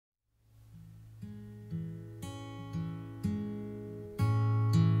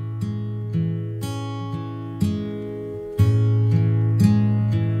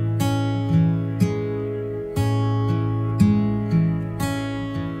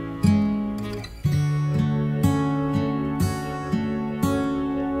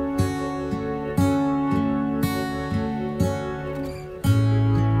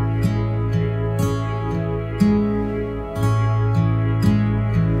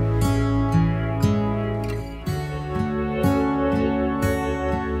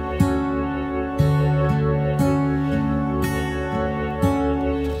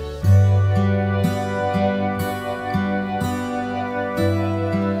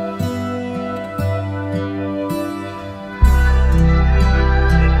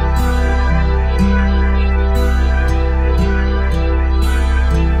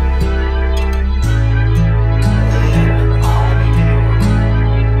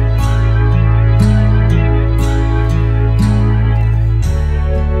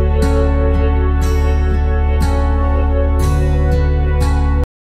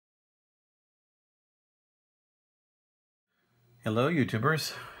Hello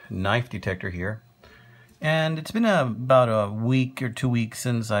YouTubers, Knife Detector here. And it's been about a week or 2 weeks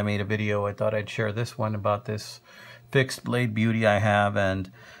since I made a video. I thought I'd share this one about this fixed blade beauty I have, and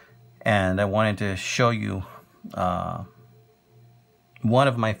I wanted to show you one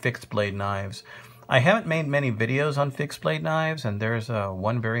of my fixed blade knives. I haven't made many videos on fixed blade knives, and there's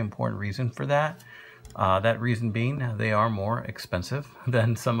one very important reason for that. That reason being they are more expensive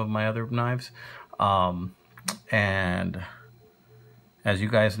than some of my other knives. And as you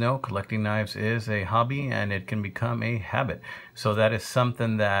guys know, collecting knives is a hobby and it can become a habit. So that is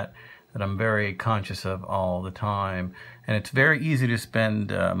something that I'm very conscious of all the time. And it's very easy to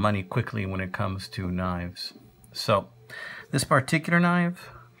spend money quickly when it comes to knives. So this particular knife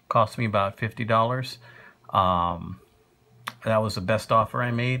cost me about $50. That was the best offer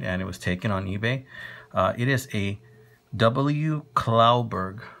I made, and it was taken on eBay. It is a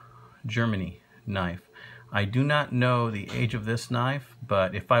Clauberg, Germany knife. I do not know the age of this knife,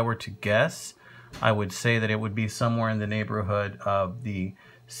 but if I were to guess, I would say that it would be somewhere in the neighborhood of the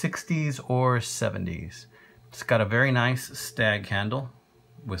 60s or 70s. It's got a very nice stag handle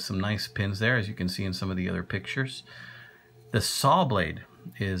with some nice pins there, as you can see in some of the other pictures. The saw blade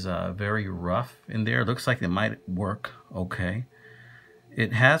is very rough in there. It looks like it might work okay.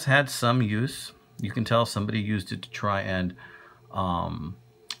 It has had some use. You can tell somebody used it to try and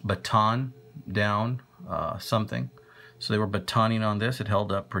baton down something. So they were batoning on this. It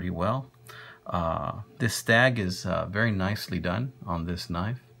held up pretty well. This stag is very nicely done on this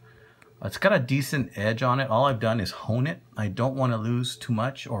knife. It's got a decent edge on it. All I've done is hone it. I don't want to lose too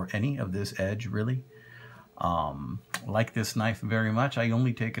much or any of this edge, really. Like this knife very much. I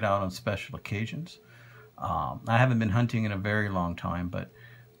only take it out on special occasions. I haven't been hunting in a very long time, but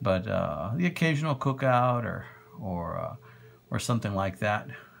the occasional cookout or something like that,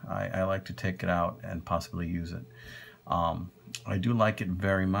 I like to take it out and possibly use it. I do like it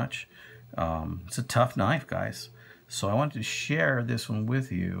very much. It's a tough knife, guys. So I wanted to share this one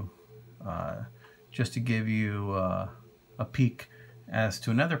with you just to give you a peek as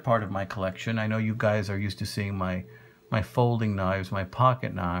to another part of my collection. I know you guys are used to seeing my folding knives, my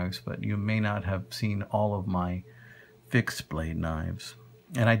pocket knives, but you may not have seen all of my fixed blade knives.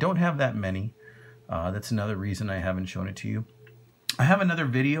 And I don't have that many. That's another reason I haven't shown it to you. I have another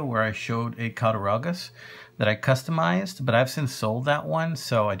video where I showed a Clauberg that I customized, but I've since sold that one,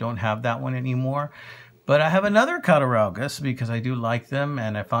 so I don't have that one anymore. But I have another Clauberg because I do like them,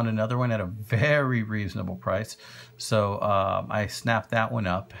 and I found another one at a very reasonable price. So I snapped that one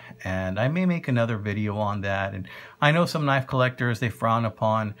up, and I may make another video on that. And I know some knife collectors, they frown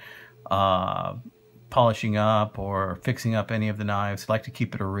upon polishing up or fixing up any of the knives, like to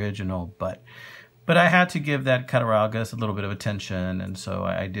keep it original, but I had to give that Clauberg a little bit of attention, and so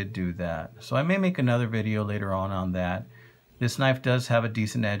I did do that. So I may make another video later on that. This knife does have a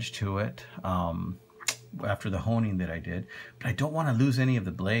decent edge to it after the honing that I did, but I don't want to lose any of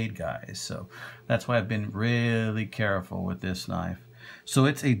the blade, guys. So that's why I've been really careful with this knife. So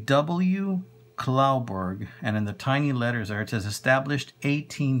it's a W Clauberg, and in the tiny letters there it says established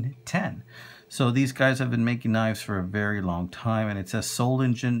 1810. So these guys have been making knives for a very long time, and it says sold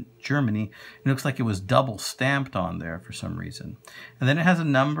in Germany. It looks like it was double stamped on there for some reason. And then it has a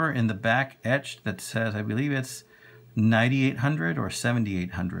number in the back etched that says, I believe it's 9800 or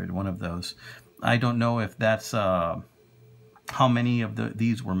 7800, one of those. I don't know if that's how many of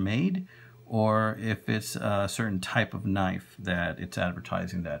these were made, or if it's a certain type of knife that it's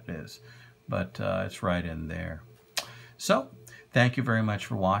advertising that is. But it's right in there. So thank you very much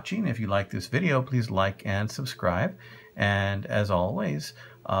for watching. If you like this video, please like and subscribe. And as always,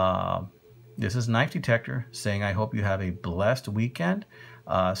 this is Knife Detector saying I hope you have a blessed weekend.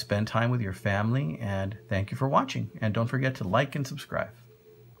 Spend time with your family, and thank you for watching. And don't forget to like and subscribe.